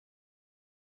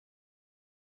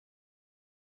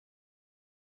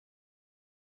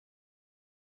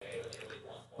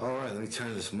All right, let me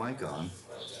turn this mic on,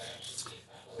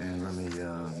 and let me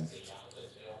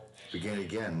begin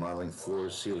again, modeling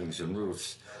floors, ceilings, and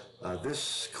roofs.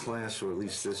 This class, or at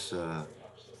least this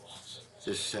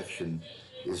section,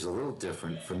 is a little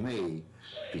different for me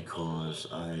because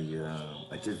I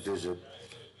did visit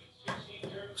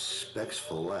Specs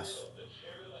for Less.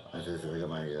 I got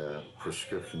my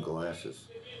prescription glasses.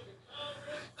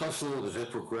 Helps a little bit. They're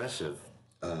progressive.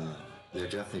 They're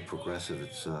definitely progressive.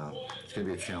 It's going to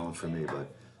be a challenge for me,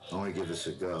 but I want to give this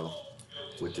a go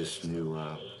with this new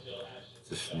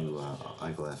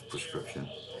eyeglass prescription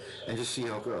and just see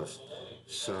how it goes.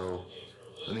 So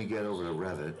let me get over to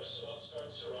REVIT.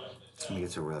 Let me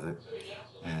get to REVIT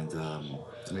and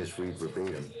let me just read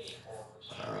verbatim.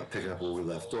 Picking up where we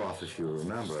left off, if you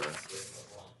remember,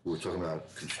 we were talking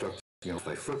about constructing a roof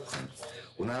by footprint.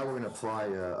 Well, now we're going to apply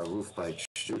a roof by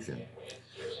extrusion.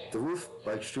 The roof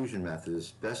by extrusion method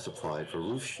is best applied for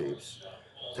roof shapes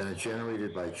that are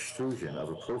generated by extrusion of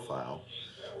a profile,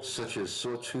 such as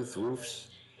sawtooth roofs,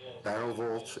 barrel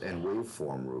vaults, and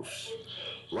waveform roofs.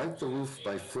 Like the roof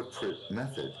by footprint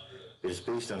method, it is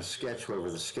based on a sketch.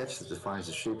 However, the sketch that defines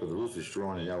the shape of the roof is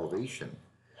drawn in elevation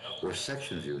or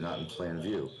section view, not in plan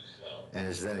view, and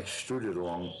is then extruded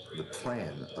along the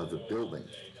plan of the building.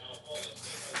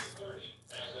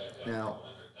 Now,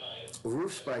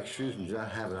 roofs by extrusion do not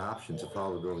have an option to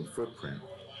follow the building footprint,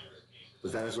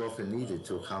 but that is often needed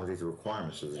to accommodate the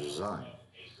requirements of the design.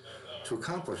 To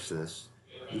accomplish this,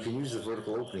 you can use the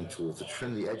vertical opening tool to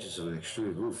trim the edges of an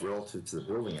extruded roof relative to the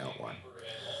building outline.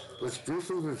 Let's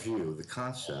briefly review the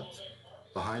concept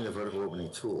behind the vertical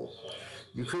opening tool.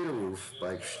 You create a roof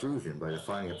by extrusion by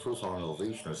defining a profile and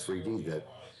elevation, or 3D, that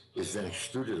is then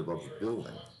extruded above the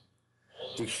building.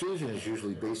 The extrusion is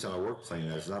usually based on a work plane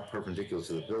that is not perpendicular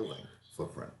to the building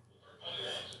footprint.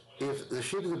 If the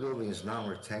shape of the building is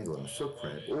non-rectangular in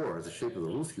footprint, or the shape of the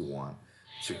roof you want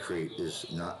to create is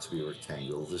not to be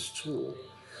rectangular, this tool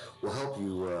will help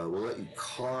you, will let you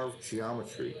carve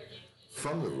geometry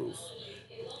from the roof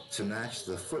to match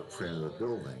the footprint of the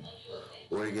building,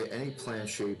 or to get any plan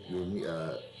shape you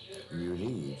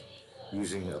need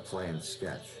using a planned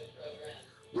sketch.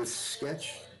 With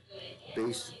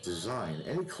sketch-based design,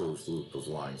 any closed loop of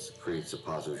lines creates a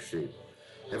positive shape.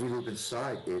 Every loop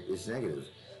inside it is negative.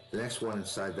 The next one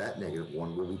inside that negative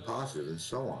one will be positive, and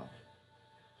so on.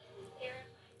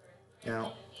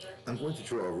 Now, I'm going to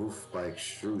draw a roof by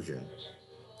extrusion,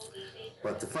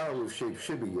 but the final roof shape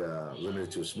should be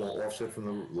limited to a small offset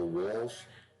from the walls,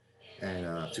 and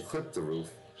to clip the roof,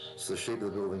 so the shape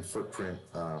of the building footprint,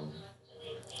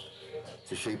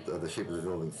 the shape of the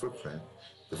building footprint,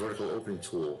 the vertical opening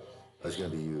tool is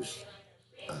going to be used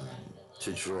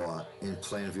to draw in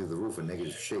plan view of the roof a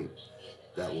negative shape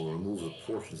that will remove the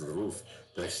portions of the roof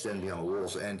that extend beyond the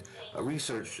walls. And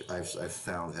research I've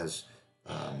found has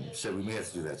said we may have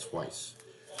to do that twice.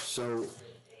 So,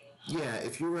 yeah,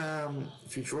 if you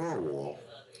draw a wall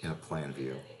in a plan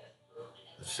view,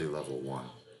 let's say level 1,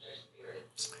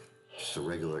 just a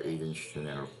regular 8-inch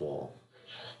generic wall,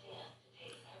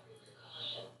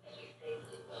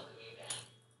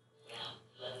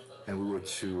 and we were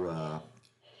to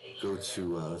go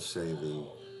to let's say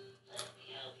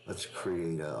let's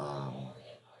create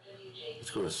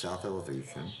let's go to south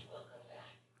elevation,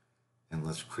 and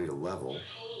let's create a level,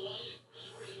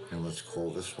 and let's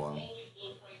call this one,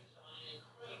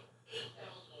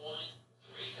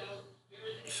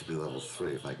 should be level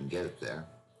 3 if I can get it there.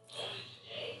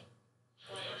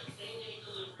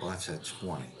 Well, that's at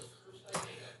 20.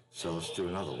 So let's do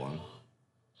another one.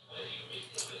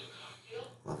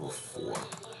 Level 4.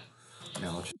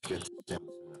 Now let's get this down to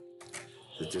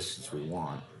the distance we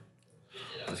want.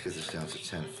 Let's get this down to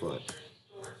 10 foot.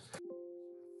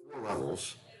 4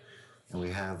 levels, and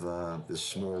we have this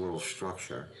small little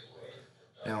structure.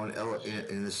 Now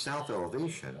in the south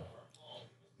elevation,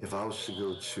 if I was to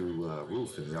go to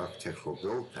roof in the architectural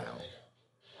build panel,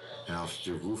 and I was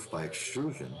to do roof by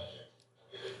extrusion,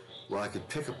 well, I could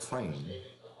pick a plane,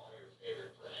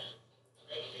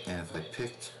 and if I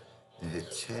picked and hit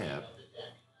tab,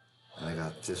 and I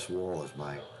got this wall as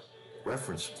my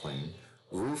reference plane,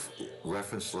 roof,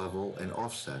 reference level, and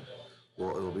offset,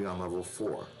 well, it'll be on level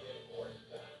 4.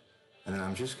 And then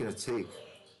I'm just going to take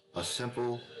a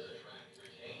simple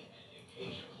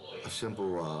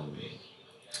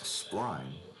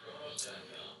spline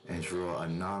and draw a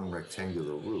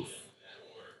non-rectangular roof.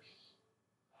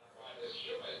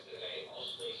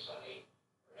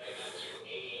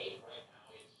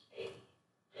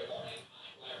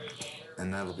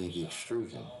 And that'll be the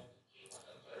extrusion.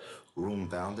 Room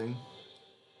bounding,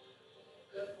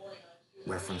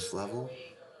 reference level,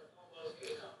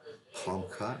 plumb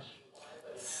cut,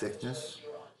 thickness,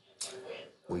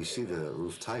 well, you see the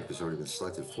roof type has already been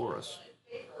selected for us.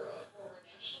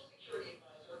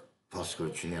 If I was to go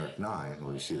to generic 9,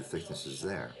 well, you see the thickness is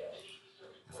there.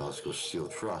 If I was to go steel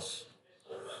truss,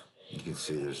 you can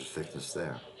see there's a thickness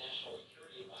there.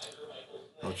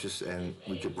 And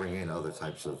we could bring in other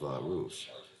types of roofs.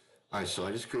 All right, so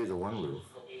I just created the one roof.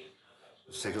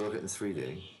 Let's take a look at it in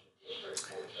 3D.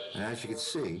 And as you can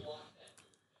see,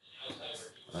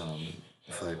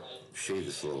 if I shade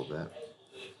this a little bit,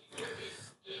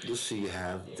 you'll see you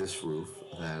have this roof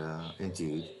that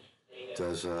indeed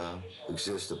does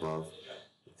exist above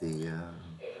the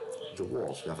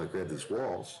walls. Now if I grab these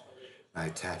walls and I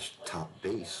attach top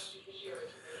base,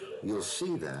 you'll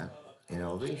see that in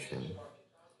elevation,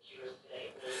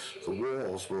 the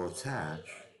walls will attach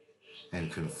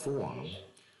and conform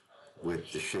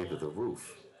with the shape of the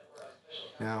roof.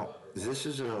 Now, this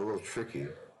is a little tricky,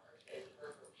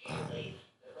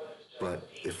 but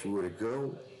if we were to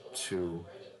go to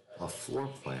a floor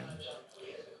plan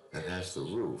that has the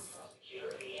roof,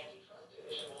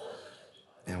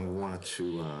 and we wanted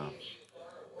to,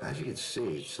 as you can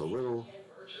see,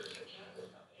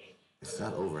 it's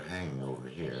not overhanging over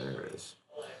here, there it is.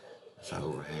 It's not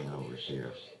overhanging over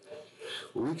here.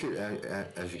 Well, we could,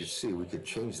 as you can see, we could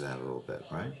change that a little bit,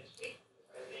 right?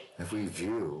 If we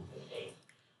view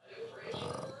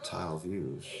tile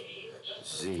views,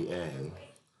 ZA,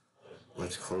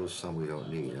 let's close some we don't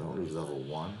need. I don't need level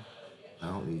 1. I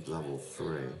don't need level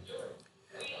 3.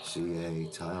 ZA,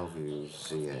 tile views,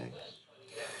 ZA.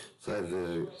 So I have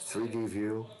the 3D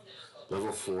view,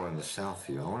 level 4, and the south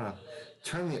view. I want to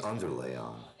turn the underlay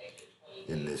on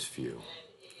in this view.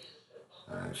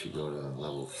 If you go to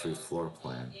level 3 floor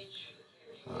plan,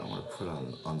 I want to put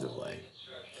on underlay.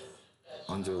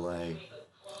 Underlay,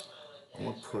 I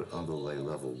want to put underlay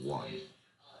level 1.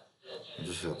 I'm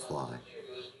just going to apply.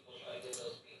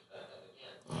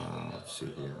 Let's see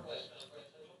here.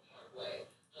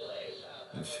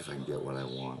 Let's see if I can get what I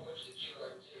want.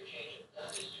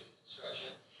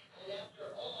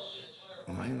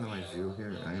 Am I in the right view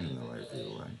here? I am in the right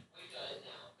view, right?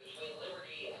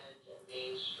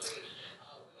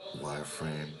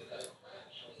 Wireframe,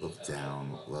 look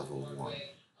down, level 1.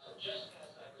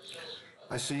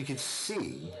 So you can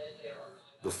see,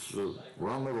 we're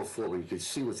on level 4, but you can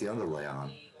see with the underlay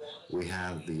on, we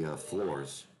have the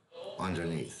floors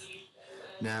underneath.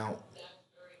 Now,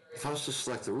 if I was to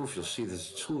select the roof, you'll see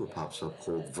there's a tool that pops up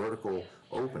called vertical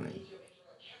opening.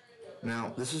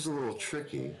 Now, this is a little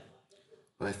tricky,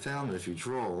 but I found that if you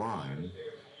draw a line,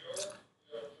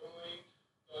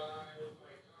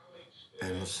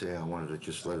 and let's say I wanted to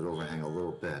just let it overhang a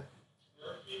little bit,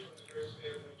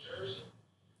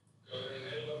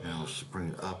 and I'll just bring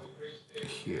it up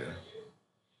here.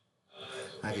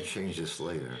 I could change this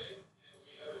later.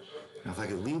 Now if I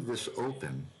could leave this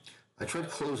open, I tried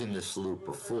closing this loop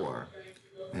before,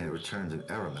 and it returned an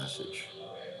error message.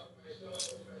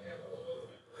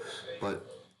 But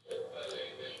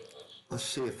let's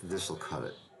see if this will cut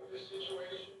it.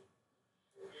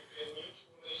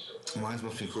 Lines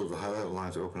must include the highlighted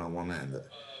lines are open on one end.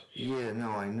 Yeah,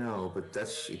 no, I know, but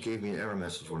it gave me an error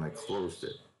message when I closed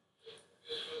it.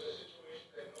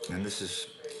 And this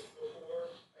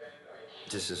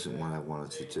isn't what I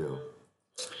wanted to do.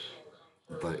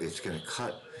 But it's going to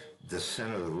cut the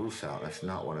center of the roof out. That's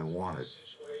not what I wanted.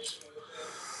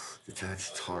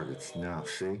 Detach targets. Now,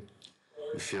 see?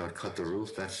 You see how I cut the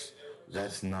roof? That's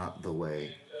not the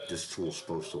way this tool's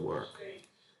supposed to work.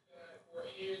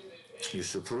 You're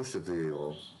supposed to be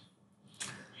able,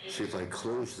 see if I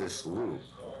close this loop,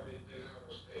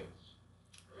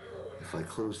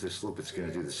 it's going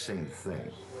to do the same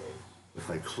thing. If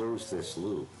I close this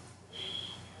loop,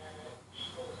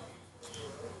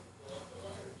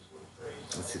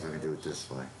 let's see if I can do it this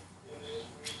way.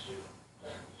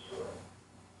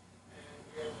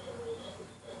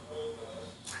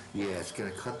 Yeah, it's going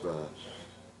to cut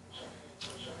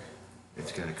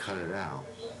it out.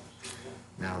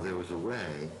 Now there was a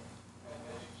way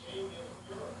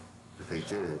that they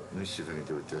did it. Let me see if I can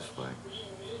do it this way.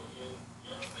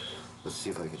 Let's see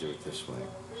if I can do it this way.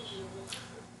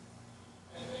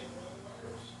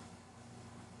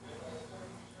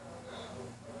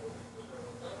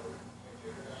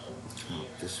 Oh,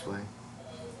 this way,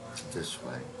 this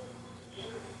way,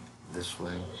 this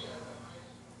way.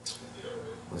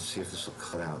 Let's see if this will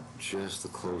cut out just the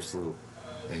closed loop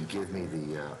and give me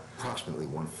the approximately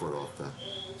 1 foot off the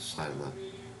side of the,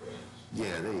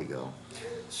 yeah, there you go.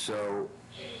 So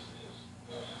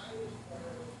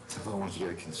if I want to get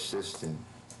a consistent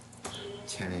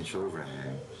 10-inch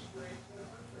overhang,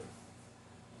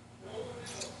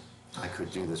 I could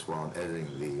do this while I'm editing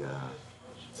the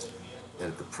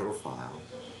edit the profile.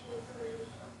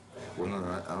 Well,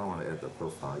 no, I don't want to edit the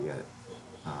profile yet.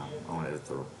 I want to edit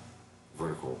the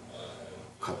vertical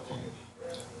cut plane,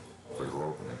 vertical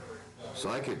opening. So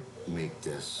I could make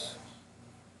this,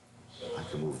 I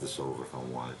can move this over if I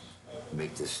wanted.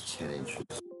 Make this 10 inches.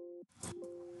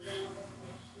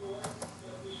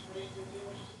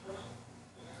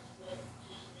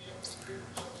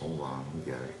 Hold on, we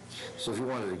get it. So if you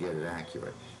wanted to get it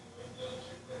accurate,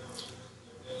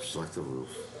 select the roof,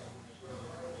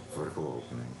 vertical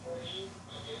opening,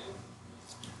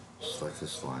 select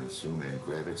this line, zoom in,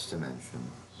 grab its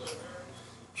dimension,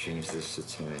 change this to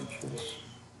 10 inches,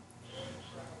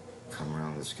 come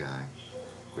around this guy,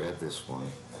 grab this one,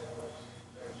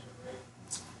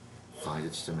 find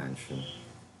its dimension,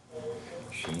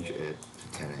 change it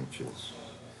to 10 inches,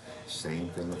 same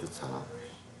thing at the top,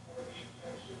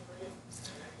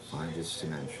 find its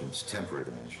dimensions, temporary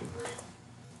dimension,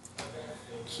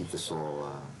 keep this all,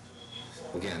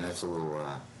 again, that's a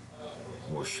little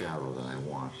more shallow than I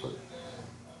want, but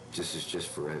this is just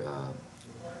for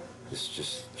this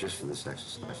is just for this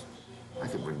exercise. I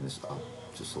can bring this up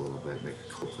just a little bit, make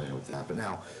a coplanar with that. But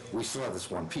now we still have this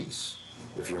one piece.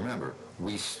 If you remember,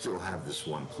 we still have this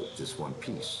one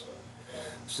piece.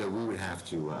 So we would have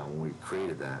to, when we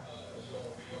created that,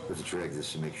 we have to drag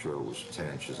this to make sure it was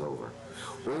 10 inches over.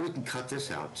 Or we can cut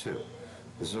this out too.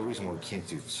 There's no reason why we can't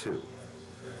do two.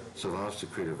 So if I was to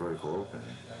create a vertical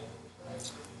opening,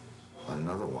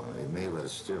 another one, it may let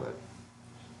us do it,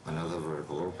 another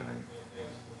vertical opening.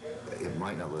 It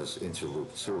might not let us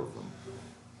interloop two of them.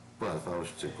 But if I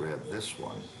was to grab this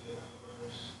one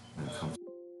and come,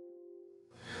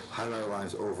 highlighter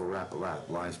lines overlap,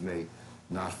 lines may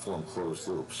not form closed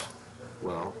loops.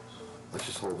 Well, let's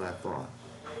just hold that thought.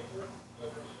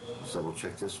 Let's double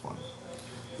check this one.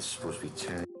 This is supposed to be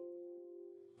 10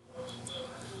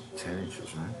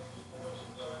 inches, right?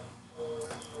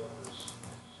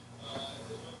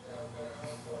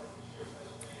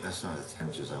 That's not the 10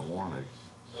 inches I wanted.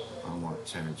 I want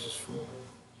 10 inches from...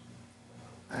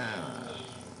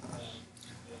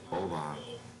 hold on.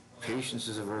 Patience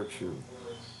is a virtue.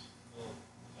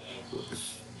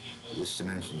 This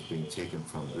dimension is being taken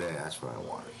from there. That's what I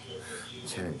wanted.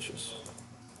 10 inches.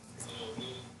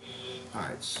 All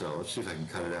right, so let's see if I can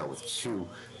cut it out with two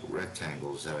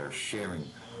rectangles that are sharing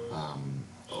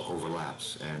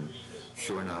overlaps. And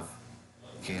sure enough,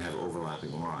 you can't have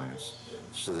overlapping lines.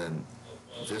 So then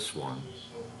this one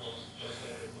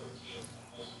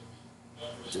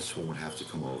would have to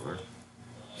come over.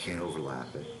 Can't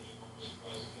overlap it.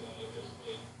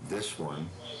 This one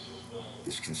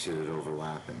is considered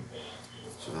overlapping.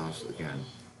 So that's, again,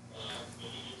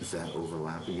 is that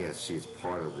overlapping? Yeah, see, it's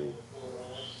part of the,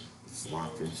 it's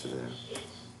locked into there.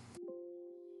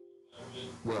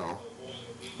 Well,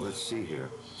 let's see here.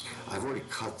 I've already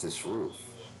cut this roof.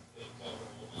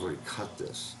 I've already cut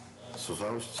this. So if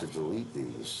I was to delete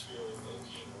these,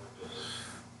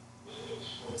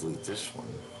 delete this one,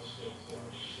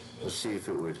 let's see if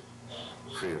it would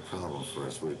create a problem for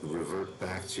us. Would it revert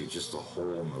back to just a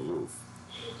hole in the roof?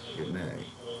 It may.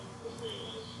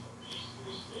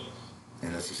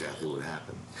 And that's exactly what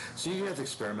happened. So you have to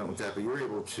experiment with that, but you're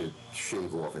able to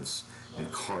shave off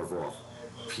and carve off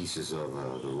pieces of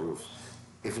the roof.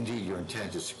 If indeed your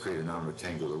intent is to create a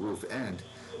non-rectangular roof, and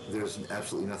there's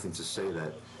absolutely nothing to say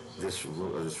that this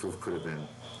roof could have been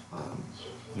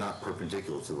not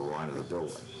perpendicular to the line of the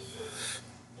building.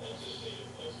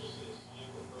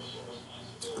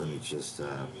 Let me just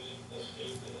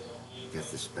get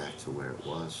this back to where it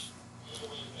was.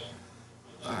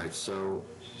 All right, so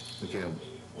again,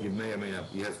 you may or may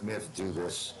not, may have to do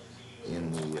this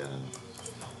in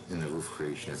the roof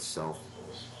creation itself.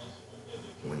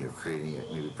 When you're creating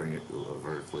it, maybe bring it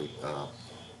vertically. Yeah,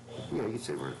 you could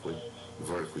say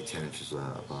vertically 10 inches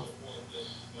above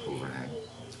overhang.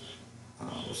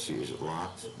 Let's see, is it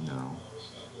locked? No.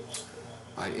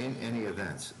 In any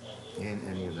event,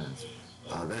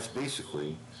 that's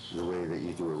basically the way that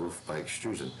you do a roof by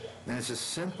extrusion. And it's as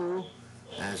simple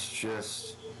as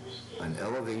just an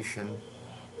elevation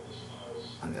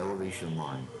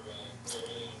line.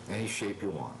 Any shape you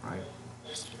want, right?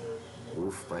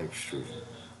 Roof by extrusion.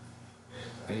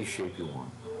 Any shape you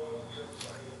want.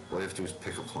 All you have to do is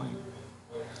pick a plane.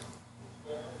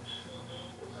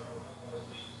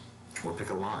 Or pick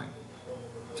a line.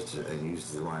 And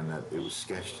use the line that it was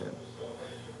sketched in.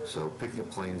 So picking a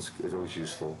plane is always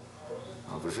useful.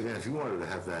 But again, if you wanted to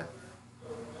have that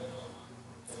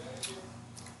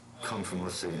come from,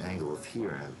 let's say, an angle of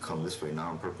here and come this way,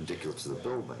 non-perpendicular to the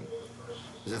building,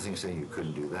 there's nothing saying you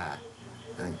couldn't do that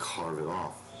and then carve it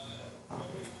off.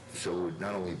 So it would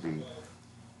not only be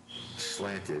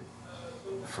slanted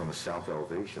from a south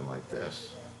elevation like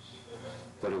this,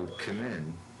 but it would come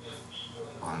in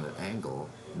on an angle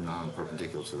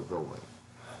non-perpendicular to the building.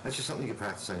 That's just something you can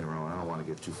practice on your own. I don't want to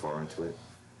get too far into it.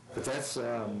 But that's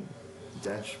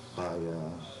by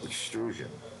Extrusion.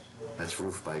 That's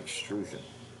roof by Extrusion.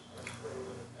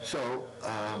 So,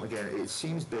 again, it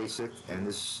seems basic, and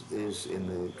this is in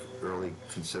the early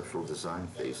conceptual design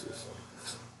phases.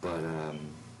 But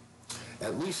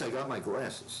at least I got my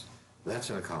glasses.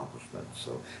 That's an accomplishment.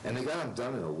 So, and they got them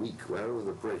done in a week, right over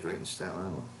the bridge, right in Staten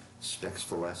Island. Specs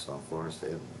for less on Forest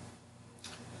Avenue.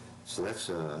 So that's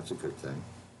a good thing.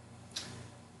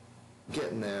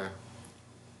 Getting there.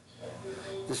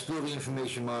 This building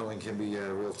information modeling can be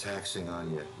real taxing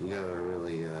on you. You gotta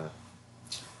really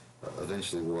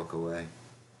eventually walk away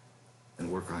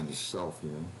and work on yourself,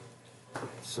 you know.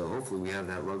 So hopefully we have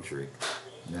that luxury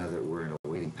now that we're in a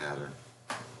waiting pattern.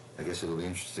 I guess it'll be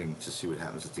interesting to see what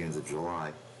happens at the end of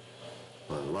July.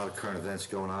 But a lot of current events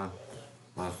going on,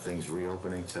 a lot of things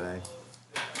reopening today.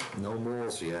 No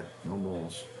malls yet, no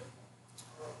malls.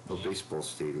 No baseball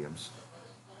stadiums.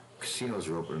 Casinos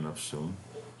are opening up soon.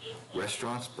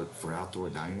 Restaurants, but for outdoor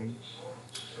dining,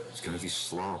 it's going to be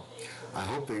slow. I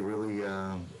hope they really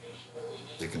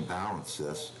they can balance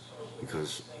this,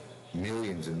 because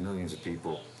millions and millions of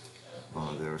people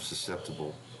they're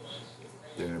susceptible.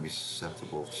 They're going to be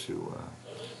susceptible to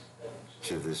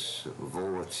this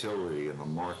volatility in the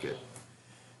market,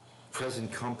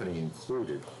 present company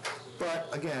included. But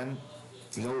again,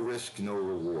 no risk, no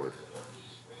reward.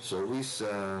 So at least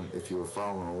if you were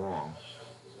following along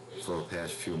for the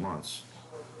past few months,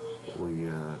 we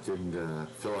didn't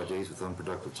fill our days with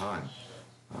unproductive time.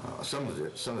 Some of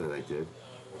it I did,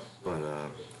 but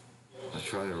I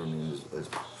try to remain as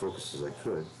focused as I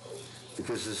could,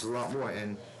 because there's a lot more.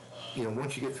 And you know,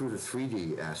 once you get through the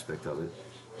 3D aspect of it,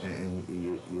 and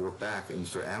you look back and you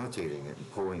start annotating it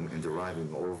and pulling and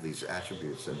deriving all of these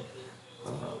attributes and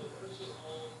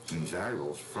these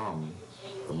variables from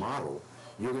the model,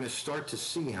 you're going to start to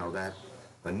see how that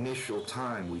initial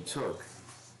time we took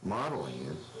modeling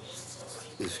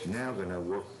it is now going to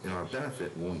work in our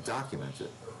benefit when we document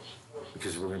it,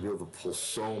 because we're going to be able to pull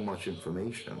so much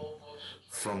information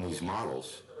from these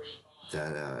models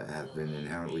that have been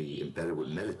inherently embedded with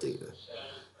metadata.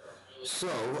 So,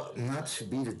 not to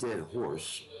beat a dead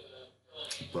horse,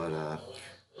 but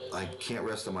I can't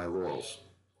rest on my laurels.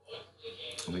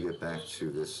 Let me get back to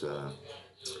this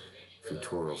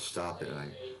tutorial. Stop it.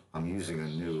 I'm using a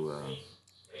new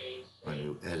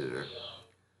editor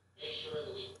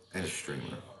and a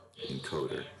streamer,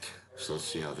 encoder. So let's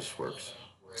see how this works.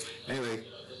 Anyway,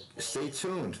 stay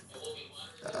tuned.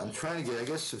 I'm trying to get, I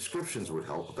guess subscriptions would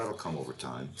help, but that'll come over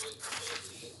time.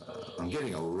 I'm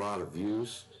getting a lot of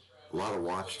views, a lot of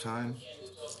watch time,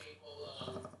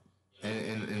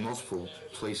 and in multiple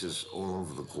places all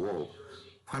over the globe,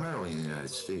 primarily in the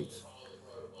United States.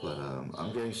 But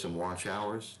I'm getting some watch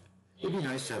hours. It'd be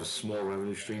nice to have a small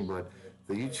revenue stream, but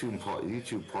the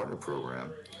YouTube Partner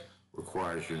Program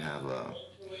requires you to have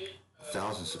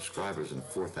 1,000 subscribers and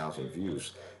 4,000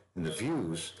 views. And the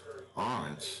views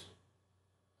aren't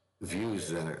views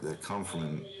that come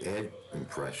from ad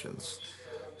impressions.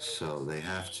 So they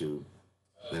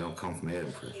don't come from ad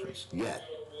impressions yet.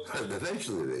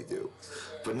 Eventually they do,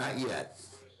 but not yet.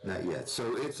 Not yet.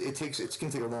 So it's going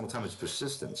to take a long time. It's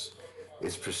persistence.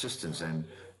 And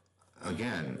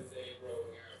again,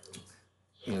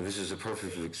 you know, this is a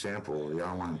perfect example. The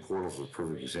online portal is a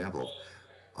perfect example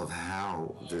of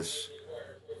how this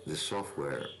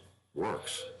software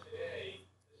works,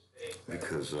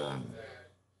 because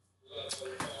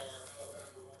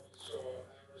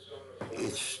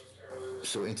it's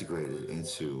so integrated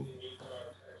into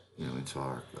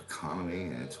our economy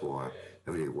and into our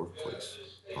everyday workplace,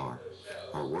 our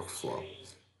workflow.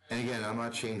 And again, I'm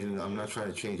not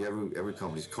trying to change every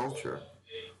company's culture,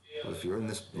 but if you're in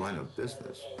this line of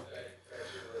business,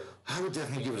 I would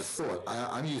definitely give it a thought.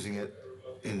 I'm using it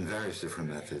in various different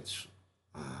methods.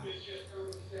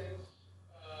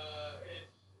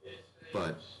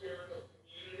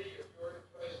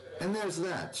 And there's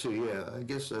that too, yeah. I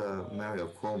guess Mario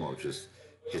Cuomo just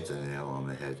hit the nail on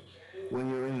the head. When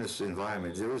you're in this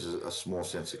environment, there is a small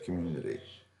sense of community.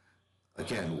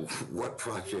 Again, what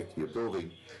project you're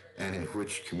building and in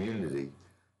which community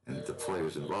and the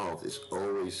players involved is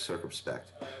always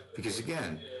circumspect. Because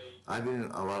again, I've been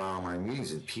in a lot of online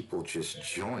meetings and people just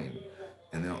join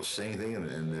and they don't say anything,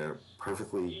 and they're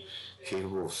perfectly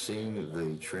capable of seeing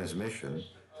the transmission,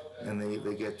 and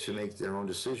they get to make their own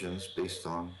decisions based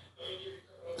on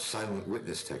silent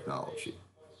witness technology.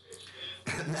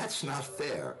 And that's not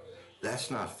fair.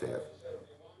 That's not fair.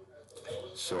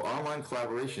 So online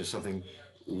collaboration is something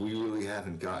we really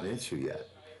haven't gotten into yet.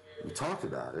 We talked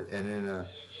about it, and in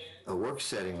a work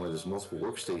setting where there's multiple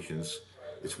workstations,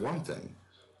 it's one thing,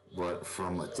 but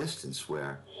from a distance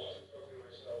where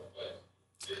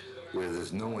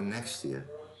there's no one next to you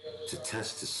to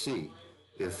test to see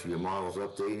if your model's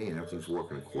updating and everything's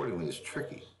working accordingly is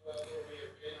tricky.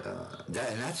 And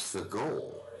that's the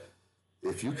goal.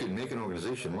 If you can make an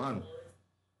organization run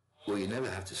where you never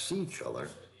have to see each other,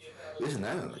 isn't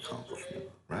that an accomplishment,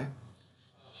 right?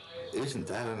 Isn't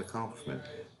that an accomplishment?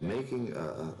 Making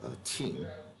a team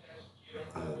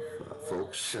of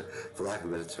folks, for lack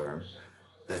of a better term,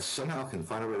 that somehow can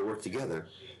find a way to work together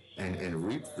and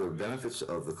reap the benefits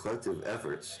of the collective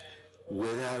efforts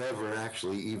without ever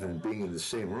actually even being in the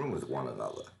same room with one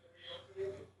another.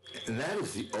 And that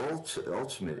is the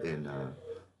ultimate in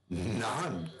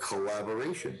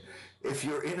non-collaboration. If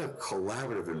you're in a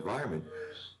collaborative environment,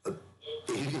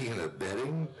 aiding and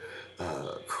abetting,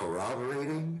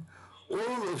 corroborating,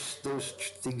 all those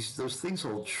things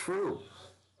hold true.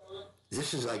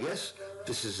 This is, I guess,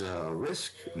 a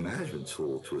risk management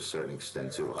tool to a certain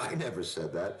extent too. I never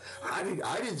said that. I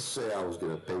didn't say I was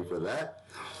going to pay for that.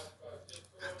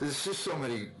 There's just so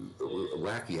many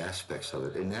wacky aspects of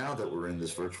it. And now that we're in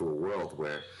this virtual world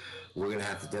where we're going to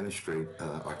have to demonstrate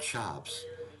our chops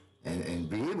and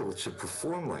be able to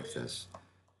perform like this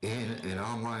in an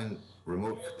online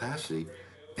remote capacity,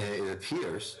 and it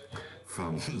appears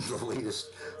from the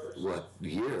latest,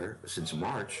 year since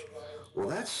March, well,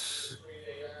 it's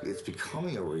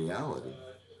becoming a reality.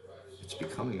 It's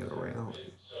becoming a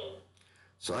reality.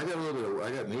 So I got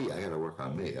to work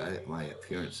on me. My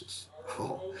appearances.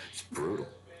 Oh, it's brutal.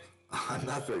 I'm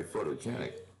not very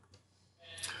photogenic.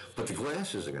 But the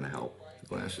glasses are going to help. The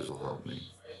glasses will help me.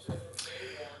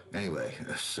 Anyway,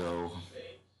 so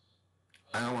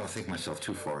I don't want to think myself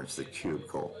too far into the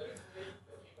cubicle,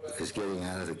 because getting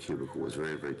out of the cubicle was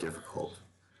very, very difficult.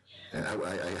 And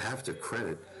I have to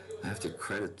credit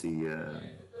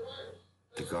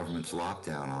the government's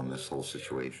lockdown on this whole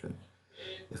situation.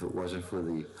 If it wasn't for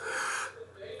the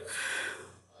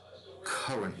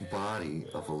current body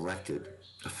of elected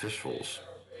officials,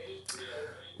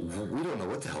 we don't know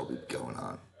what the hell would be going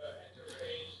on.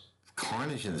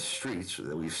 Carnage in the streets,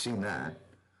 we've seen that.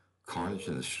 Carnage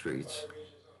in the streets.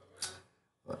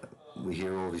 We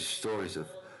hear all these stories of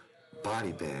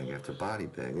body bag after body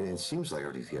bag, and it seems like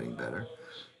everything's getting better.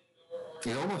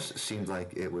 It almost seemed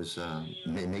like it was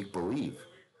make-believe.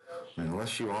 I mean,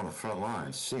 unless you're on the front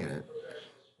lines seeing it,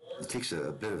 it takes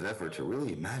a bit of effort to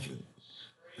really imagine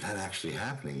that actually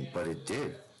happening, but it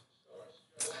did.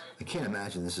 I can't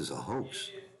imagine this is a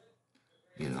hoax.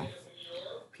 You know,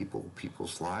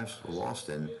 people's lives were lost,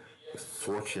 and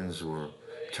fortunes were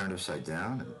turned upside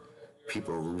down, and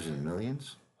people are losing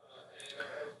millions.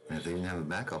 And if they didn't have a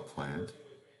backup plan,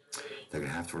 they're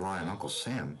going to have to rely on Uncle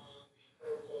Sam.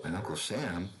 And Uncle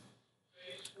Sam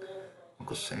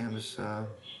is,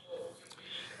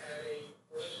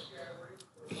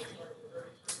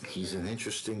 he's an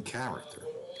interesting character.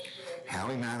 How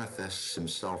he manifests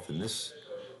himself in this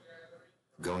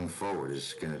going forward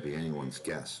is going to be anyone's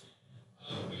guess.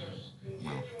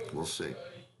 Well, we'll see.